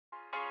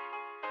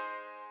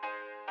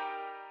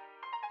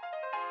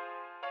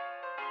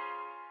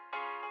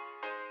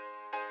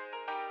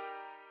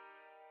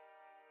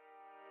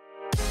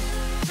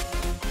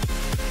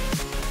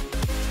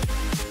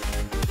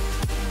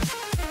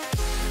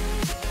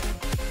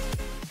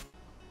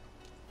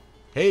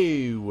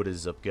Hey, what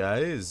is up,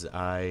 guys?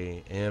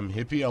 I am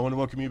Hippie. I want to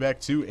welcome you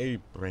back to a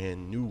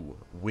brand new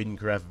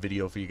Wynncraft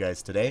video for you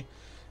guys today.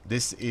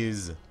 This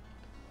is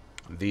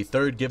the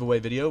third giveaway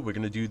video. We're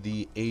going to do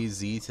the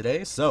AZ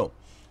today. So,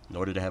 in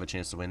order to have a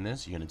chance to win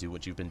this, you're going to do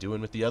what you've been doing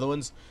with the other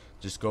ones.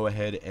 Just go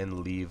ahead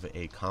and leave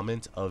a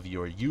comment of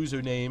your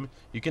username.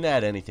 You can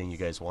add anything you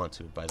guys want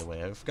to it, by the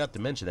way. I forgot to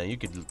mention that. You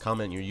could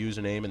comment your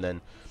username and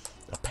then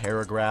a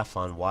paragraph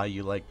on why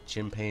you like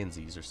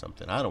chimpanzees or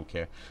something. I don't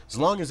care. As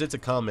long as it's a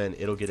comment,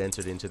 it'll get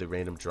entered into the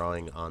random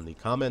drawing on the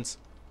comments.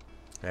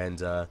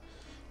 And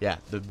yeah,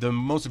 the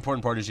most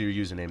important part is your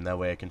username. That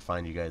way I can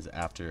find you guys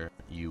after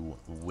you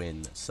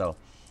win. So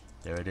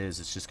there it is.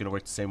 It's just going to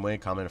work the same way.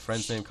 Comment a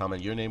friend's name,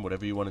 comment your name,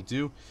 whatever you want to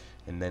do.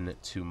 And then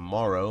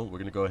tomorrow, we're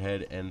going to go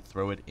ahead and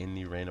throw it in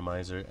the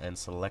randomizer and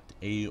select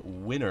a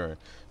winner.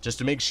 Just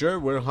to make sure,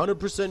 we're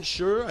 100%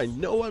 sure. I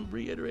know I'm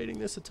reiterating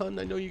this a ton.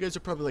 I know you guys are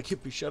probably like,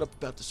 Hippie, shut up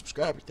about the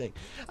subscriber thing.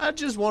 I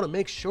just want to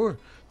make sure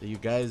that you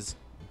guys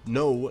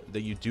know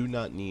that you do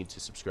not need to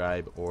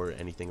subscribe or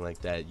anything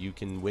like that. You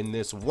can win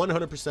this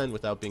 100%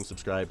 without being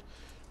subscribed.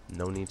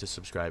 No need to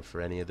subscribe for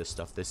any of this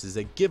stuff. This is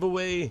a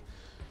giveaway.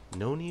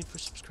 No need for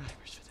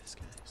subscribers for this,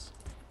 guys.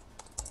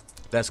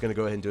 That's going to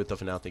go ahead and do it though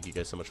for now. Thank you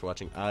guys so much for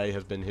watching. I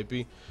have been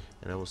Hippie,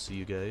 and I will see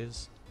you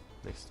guys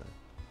next time.